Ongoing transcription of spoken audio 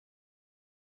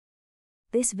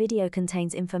This video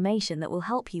contains information that will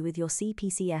help you with your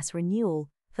CPCS renewal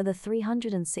for the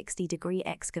 360-degree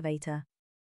excavator.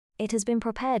 It has been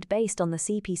prepared based on the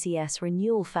CPCS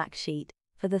renewal fact sheet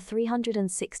for the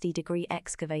 360-degree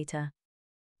excavator.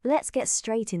 Let's get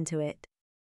straight into it.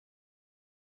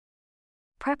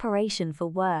 Preparation for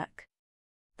work.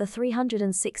 The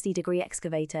 360-degree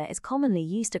excavator is commonly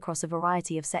used across a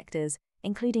variety of sectors,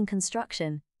 including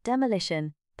construction,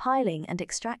 demolition, piling, and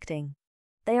extracting.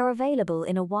 They are available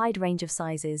in a wide range of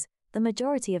sizes. The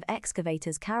majority of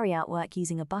excavators carry out work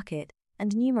using a bucket,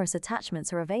 and numerous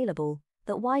attachments are available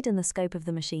that widen the scope of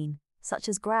the machine, such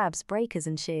as grabs, breakers,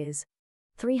 and shears.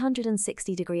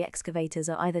 360-degree excavators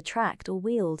are either tracked or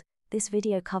wheeled. This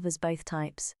video covers both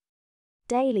types.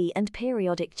 Daily and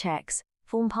periodic checks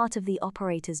form part of the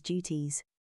operator's duties.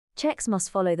 Checks must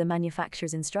follow the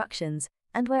manufacturer's instructions,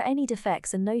 and where any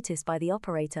defects are noticed by the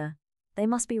operator, they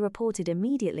must be reported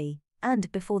immediately,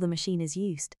 and before the machine is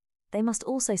used. They must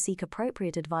also seek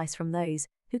appropriate advice from those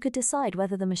who could decide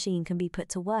whether the machine can be put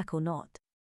to work or not.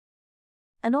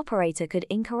 An operator could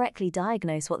incorrectly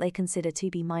diagnose what they consider to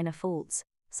be minor faults,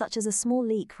 such as a small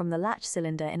leak from the latch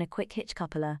cylinder in a quick hitch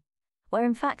coupler, where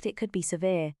in fact it could be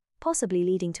severe, possibly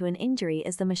leading to an injury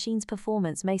as the machine's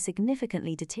performance may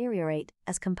significantly deteriorate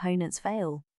as components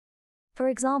fail. For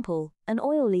example, an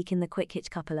oil leak in the quick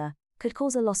hitch coupler could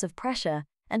cause a loss of pressure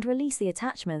and release the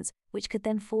attachments, which could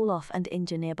then fall off and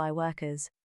injure nearby workers.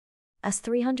 As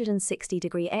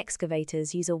 360-degree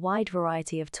excavators use a wide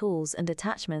variety of tools and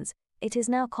attachments, it is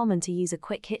now common to use a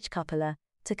quick hitch coupler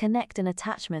to connect an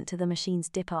attachment to the machine's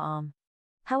dipper arm.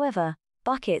 However,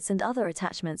 buckets and other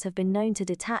attachments have been known to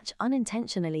detach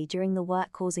unintentionally during the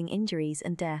work, causing injuries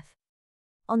and death.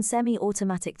 On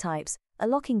semi-automatic types, a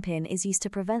locking pin is used to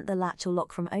prevent the latch or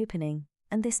lock from opening,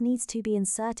 and this needs to be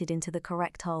inserted into the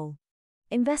correct hole.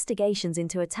 Investigations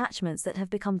into attachments that have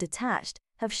become detached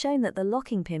have shown that the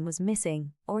locking pin was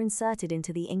missing or inserted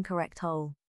into the incorrect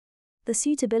hole. The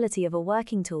suitability of a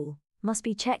working tool must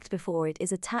be checked before it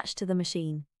is attached to the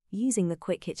machine, using the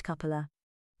quick hitch coupler.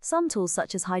 Some tools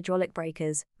such as hydraulic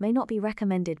breakers may not be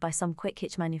recommended by some quick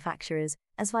hitch manufacturers,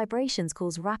 as vibrations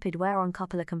cause rapid wear on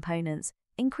coupler components,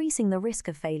 increasing the risk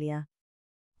of failure.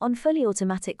 On fully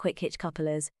automatic quick hitch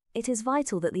couplers, it is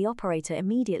vital that the operator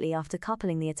immediately after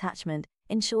coupling the attachment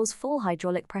ensures full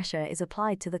hydraulic pressure is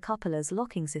applied to the coupler's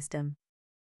locking system.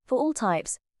 For all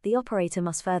types, the operator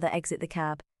must further exit the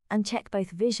cab and check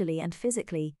both visually and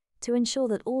physically to ensure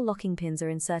that all locking pins are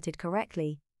inserted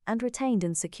correctly and retained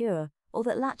and secure, or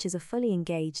that latches are fully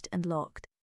engaged and locked.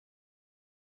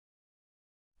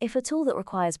 If a tool that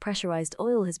requires pressurized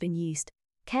oil has been used,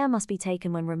 care must be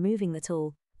taken when removing the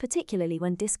tool, particularly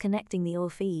when disconnecting the oil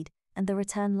feed and the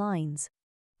return lines.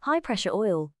 High-pressure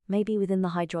oil may be within the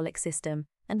hydraulic system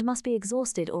and must be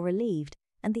exhausted or relieved,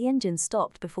 and the engine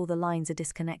stopped before the lines are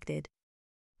disconnected.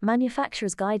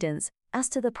 Manufacturer's guidance as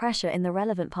to the pressure in the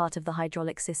relevant part of the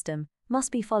hydraulic system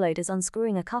must be followed, as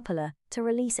unscrewing a coupler to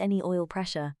release any oil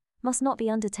pressure must not be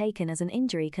undertaken, as an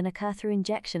injury can occur through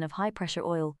injection of high-pressure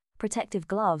oil. Protective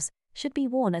gloves should be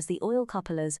worn, as the oil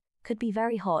couplers could be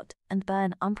very hot and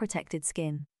burn unprotected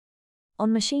skin.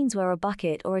 On machines where a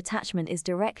bucket or attachment is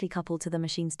directly coupled to the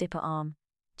machine's dipper arm,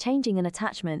 changing an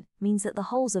attachment means that the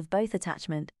holes of both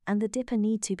attachment and the dipper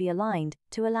need to be aligned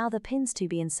to allow the pins to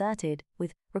be inserted,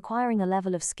 with requiring a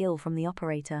level of skill from the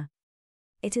operator.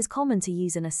 It is common to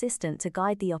use an assistant to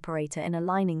guide the operator in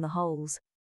aligning the holes.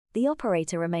 The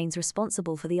operator remains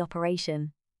responsible for the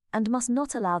operation and must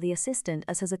not allow the assistant,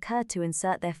 as has occurred, to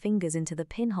insert their fingers into the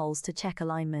pinholes to check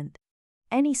alignment.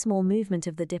 Any small movement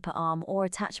of the dipper arm or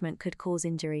attachment could cause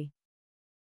injury.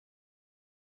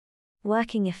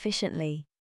 Working efficiently.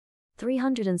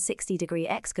 360-degree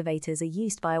excavators are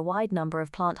used by a wide number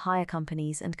of plant hire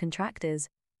companies and contractors.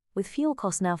 With fuel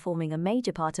costs now forming a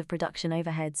major part of production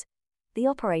overheads, the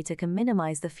operator can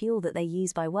minimize the fuel that they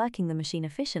use by working the machine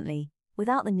efficiently,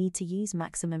 without the need to use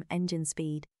maximum engine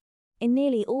speed. In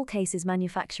nearly all cases,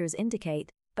 manufacturers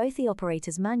indicate, both the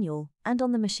operator's manual and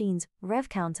on the machine's rev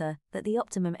counter, that the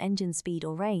optimum engine speed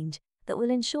or range that will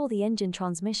ensure the engine,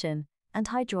 transmission, and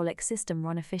hydraulic system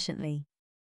run efficiently.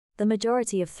 The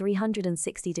majority of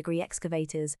 360-degree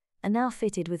excavators are now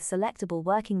fitted with selectable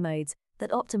working modes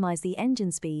that optimize the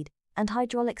engine speed and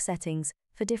hydraulic settings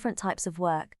for different types of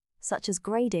work, such as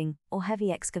grading or heavy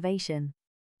excavation.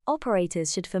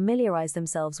 Operators should familiarize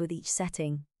themselves with each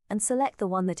setting and select the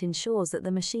one that ensures that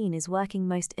the machine is working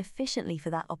most efficiently for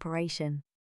that operation.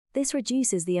 This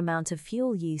reduces the amount of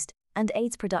fuel used and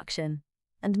aids production,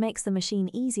 and makes the machine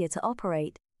easier to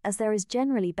operate, as there is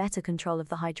generally better control of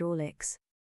the hydraulics.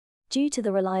 Due to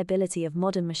the reliability of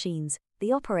modern machines,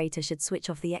 the operator should switch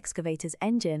off the excavator's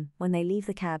engine when they leave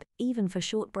the cab, even for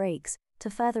short breaks, to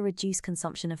further reduce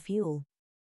consumption of fuel.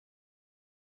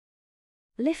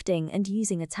 Lifting and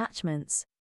using attachments.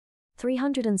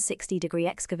 360-degree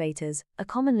excavators are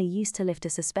commonly used to lift a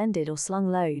suspended or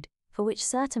slung load, for which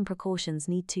certain precautions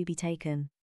need to be taken.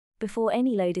 Before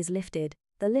any load is lifted,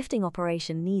 the lifting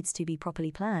operation needs to be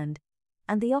properly planned,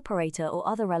 and the operator or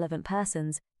other relevant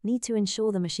persons need to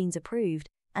ensure the machine's approved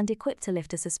and equipped to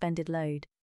lift a suspended load.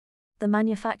 The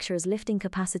manufacturer's lifting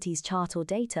capacities chart or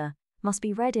data must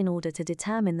be read in order to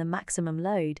determine the maximum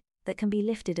load that can be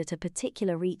lifted at a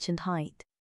particular reach and height.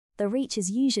 The reach is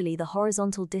usually the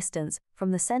horizontal distance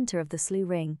from the center of the slew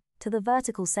ring to the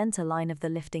vertical center line of the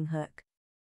lifting hook.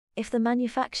 If the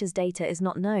manufacturer's data is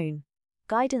not known,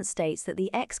 guidance states that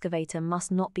the excavator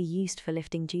must not be used for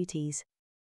lifting duties.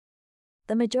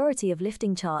 The majority of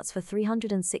lifting charts for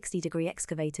 360-degree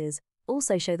excavators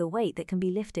also show the weight that can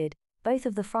be lifted, both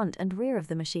of the front and rear of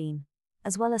the machine,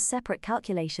 as well as separate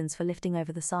calculations for lifting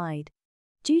over the side.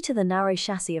 Due to the narrow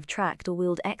chassis of tracked or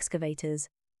wheeled excavators,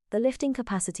 the lifting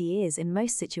capacity is, in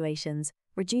most situations,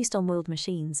 reduced on wheeled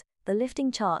machines. The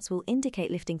lifting charts will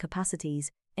indicate lifting capacities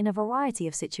in a variety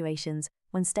of situations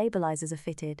when stabilizers are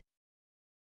fitted.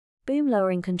 Boom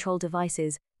lowering control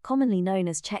devices, commonly known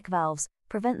as check valves,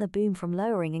 prevent the boom from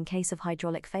lowering in case of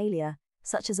hydraulic failure,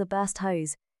 such as a burst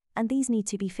hose, and these need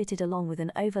to be fitted along with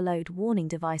an overload warning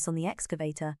device on the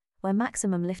excavator, where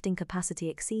maximum lifting capacity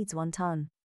exceeds 1 ton.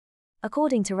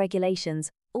 According to regulations,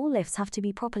 all lifts have to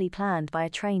be properly planned by a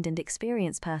trained and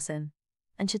experienced person,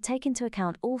 and should take into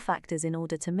account all factors in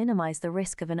order to minimize the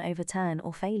risk of an overturn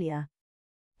or failure.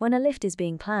 When a lift is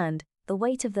being planned, the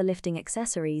weight of the lifting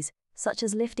accessories, such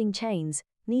as lifting chains,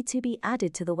 need to be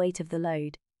added to the weight of the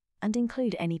load, and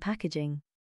include any packaging.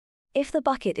 If the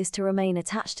bucket is to remain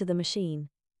attached to the machine,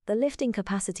 the lifting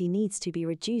capacity needs to be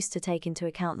reduced to take into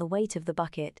account the weight of the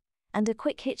bucket, and a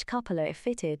quick hitch coupler if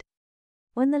fitted.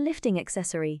 When the lifting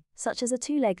accessory, such as a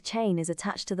 2-leg chain, is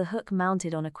attached to the hook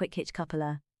mounted on a quick hitch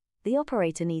coupler, the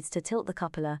operator needs to tilt the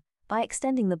coupler by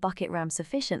extending the bucket ram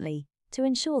sufficiently to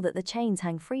ensure that the chains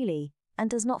hang freely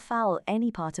and does not foul any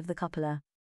part of the coupler.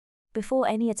 Before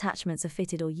any attachments are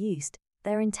fitted or used,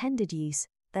 their intended use,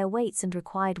 their weights and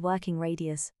required working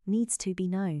radius needs to be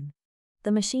known.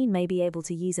 The machine may be able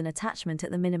to use an attachment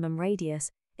at the minimum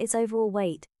radius. Its overall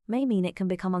weight may mean it can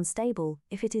become unstable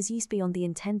if it is used beyond the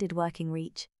intended working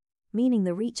reach, meaning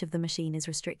the reach of the machine is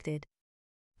restricted.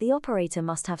 The operator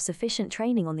must have sufficient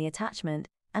training on the attachment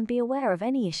and be aware of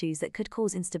any issues that could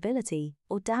cause instability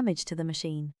or damage to the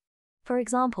machine. For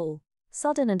example,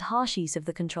 sudden and harsh use of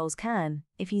the controls can,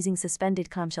 if using suspended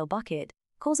clamshell bucket,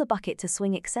 cause a bucket to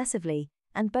swing excessively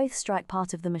and both strike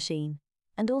part of the machine,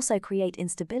 and also create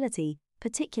instability,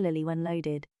 particularly when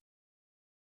loaded.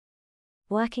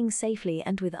 Working safely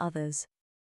and with others.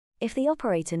 If the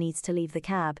operator needs to leave the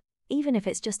cab, even if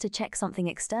it's just to check something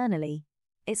externally,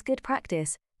 it's good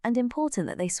practice and important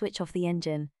that they switch off the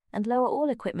engine and lower all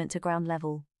equipment to ground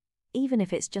level, even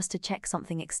if it's just to check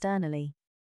something externally.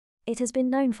 It has been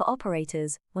known for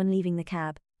operators, when leaving the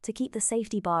cab, to keep the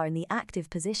safety bar in the active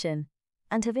position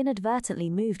and have inadvertently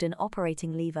moved an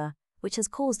operating lever, which has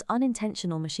caused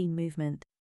unintentional machine movement.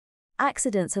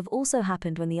 Accidents have also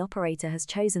happened when the operator has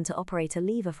chosen to operate a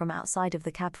lever from outside of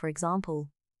the cab, for example,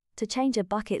 to change a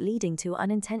bucket, leading to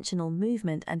unintentional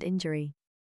movement and injury.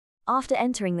 After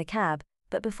entering the cab,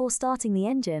 but before starting the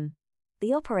engine,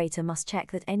 the operator must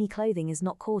check that any clothing is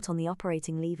not caught on the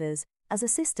operating levers, as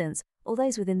assistants, or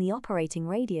those within the operating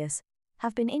radius,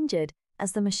 have been injured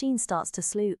as the machine starts to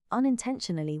slew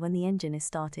unintentionally when the engine is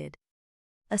started.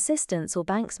 Assistants or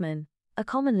banksmen are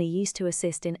commonly used to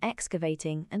assist in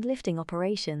excavating and lifting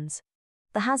operations.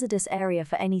 The hazardous area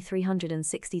for any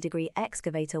 360-degree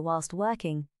excavator whilst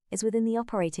working is within the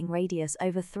operating radius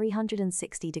over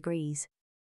 360 degrees.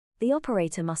 The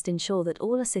operator must ensure that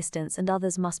all assistants and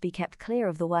others must be kept clear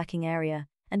of the working area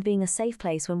and being a safe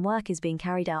place when work is being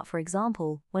carried out. For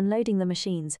example, when loading the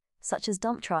machines, such as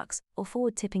dump trucks or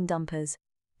forward tipping dumpers,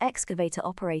 excavator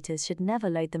operators should never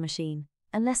load the machine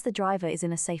unless the driver is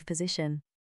in a safe position.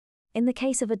 In the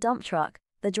case of a dump truck,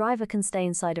 the driver can stay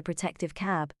inside a protective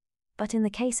cab, but in the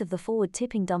case of the forward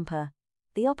tipping dumper,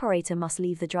 the operator must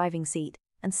leave the driving seat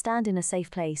and stand in a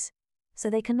safe place, so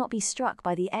they cannot be struck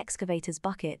by the excavator's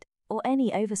bucket or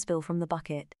any overspill from the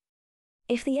bucket.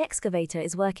 If the excavator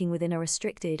is working within a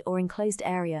restricted or enclosed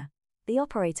area, the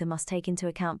operator must take into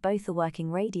account both the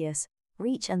working radius,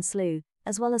 reach and slew,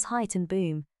 as well as height and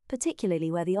boom, particularly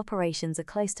where the operations are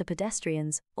close to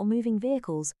pedestrians or moving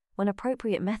vehicles, when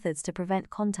appropriate methods to prevent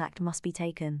contact must be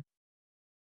taken.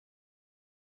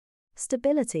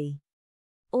 Stability.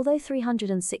 Although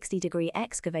 360-degree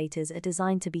excavators are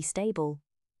designed to be stable,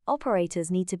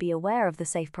 operators need to be aware of the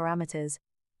safe parameters,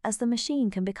 as the machine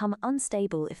can become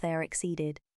unstable if they are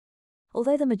exceeded.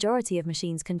 Although the majority of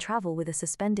machines can travel with a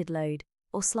suspended load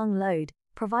or slung load,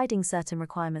 providing certain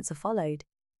requirements are followed,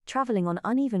 traveling on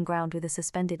uneven ground with a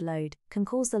suspended load can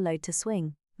cause the load to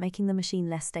swing, making the machine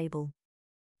less stable.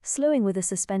 Slewing with a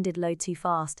suspended load too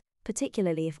fast,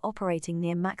 particularly if operating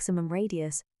near maximum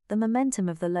radius, the momentum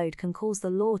of the load can cause the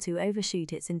law to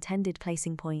overshoot its intended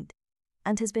placing point,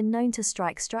 and has been known to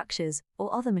strike structures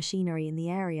or other machinery in the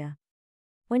area.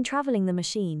 When traveling the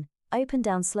machine, up and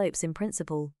down slopes in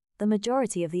principle, the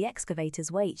majority of the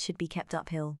excavator's weight should be kept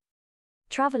uphill.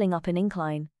 Traveling up an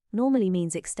incline normally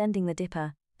means extending the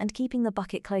dipper and keeping the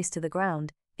bucket close to the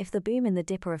ground. If the boom in the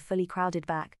dipper are fully crowded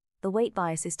back, the weight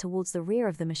bias is towards the rear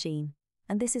of the machine,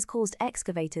 and this has caused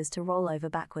excavators to roll over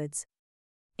backwards.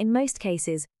 In most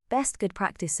cases, best good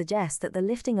practice suggests that the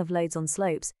lifting of loads on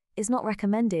slopes is not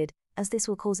recommended, as this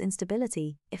will cause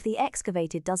instability if the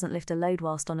excavator doesn't lift a load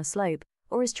whilst on a slope,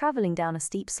 or is traveling down a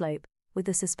steep slope. With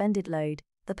the suspended load,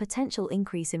 the potential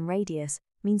increase in radius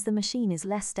means the machine is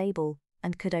less stable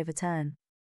and could overturn.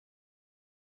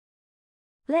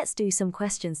 Let's do some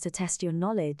questions to test your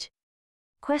knowledge.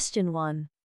 Question 1.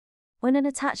 When an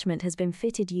attachment has been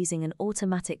fitted using an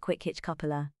automatic quick hitch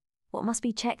coupler, what must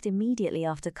be checked immediately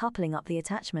after coupling up the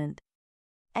attachment?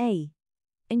 A.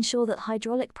 Ensure that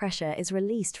hydraulic pressure is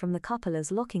released from the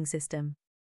coupler's locking system.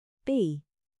 B.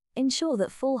 Ensure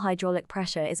that full hydraulic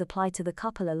pressure is applied to the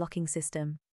coupler locking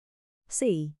system.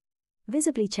 C.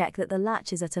 Visibly check that the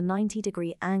latch is at a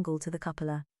 90-degree angle to the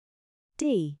coupler.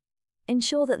 D.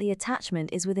 Ensure that the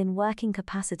attachment is within working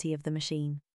capacity of the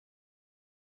machine.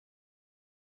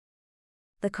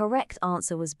 The correct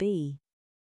answer was B.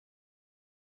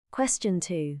 Question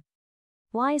 2.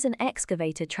 Why is an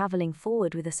excavator traveling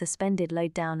forward with a suspended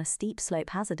load down a steep slope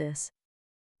hazardous?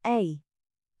 A.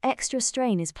 Extra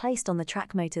strain is placed on the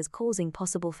track motors causing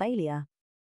possible failure.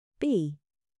 B.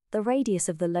 The radius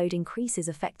of the load increases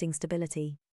affecting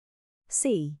stability.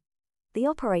 C. The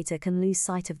operator can lose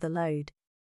sight of the load.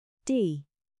 D.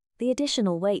 The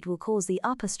additional weight will cause the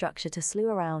upper structure to slew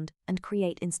around and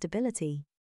create instability.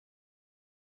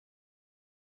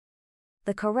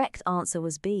 The correct answer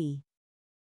was B.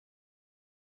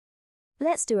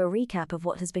 Let's do a recap of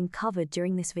what has been covered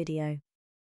during this video.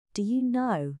 Do you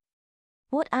know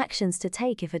what actions to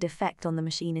take if a defect on the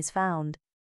machine is found?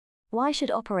 Why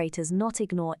should operators not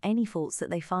ignore any faults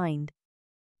that they find?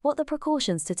 What the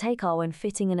precautions to take are when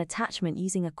fitting an attachment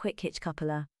using a quick hitch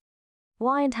coupler?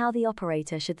 Why and how the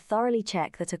operator should thoroughly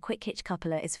check that a quick hitch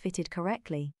coupler is fitted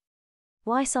correctly?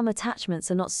 Why some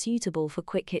attachments are not suitable for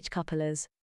quick hitch couplers?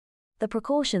 The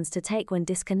precautions to take when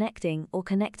disconnecting or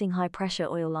connecting high-pressure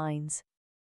oil lines.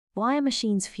 Why a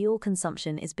machine's fuel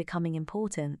consumption is becoming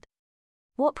important.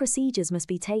 What procedures must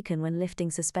be taken when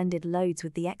lifting suspended loads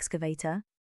with the excavator?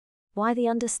 Why the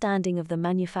understanding of the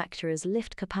manufacturer's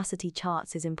lift capacity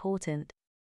charts is important.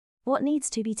 What needs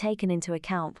to be taken into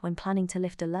account when planning to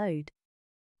lift a load?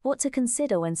 What to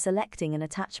consider when selecting an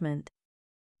attachment.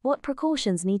 What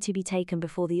precautions need to be taken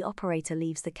before the operator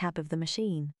leaves the cab of the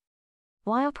machine.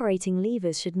 Why operating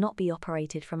levers should not be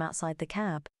operated from outside the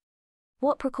cab.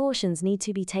 What precautions need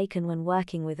to be taken when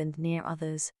working with and near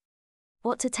others.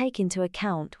 What to take into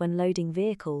account when loading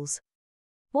vehicles.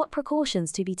 What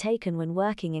precautions to be taken when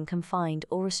working in confined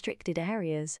or restricted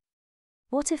areas.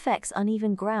 What effects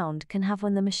uneven ground can have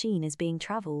when the machine is being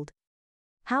traveled.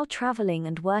 How traveling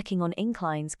and working on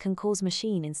inclines can cause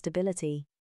machine instability.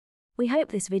 We hope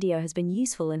this video has been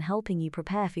useful in helping you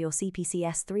prepare for your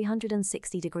CPCS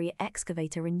 360-degree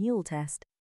excavator renewal test.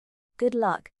 Good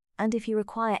luck, and if you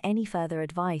require any further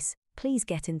advice, please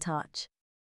get in touch.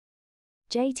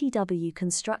 JTW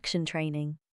Construction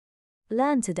Training.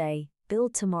 Learn today,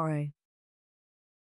 build tomorrow.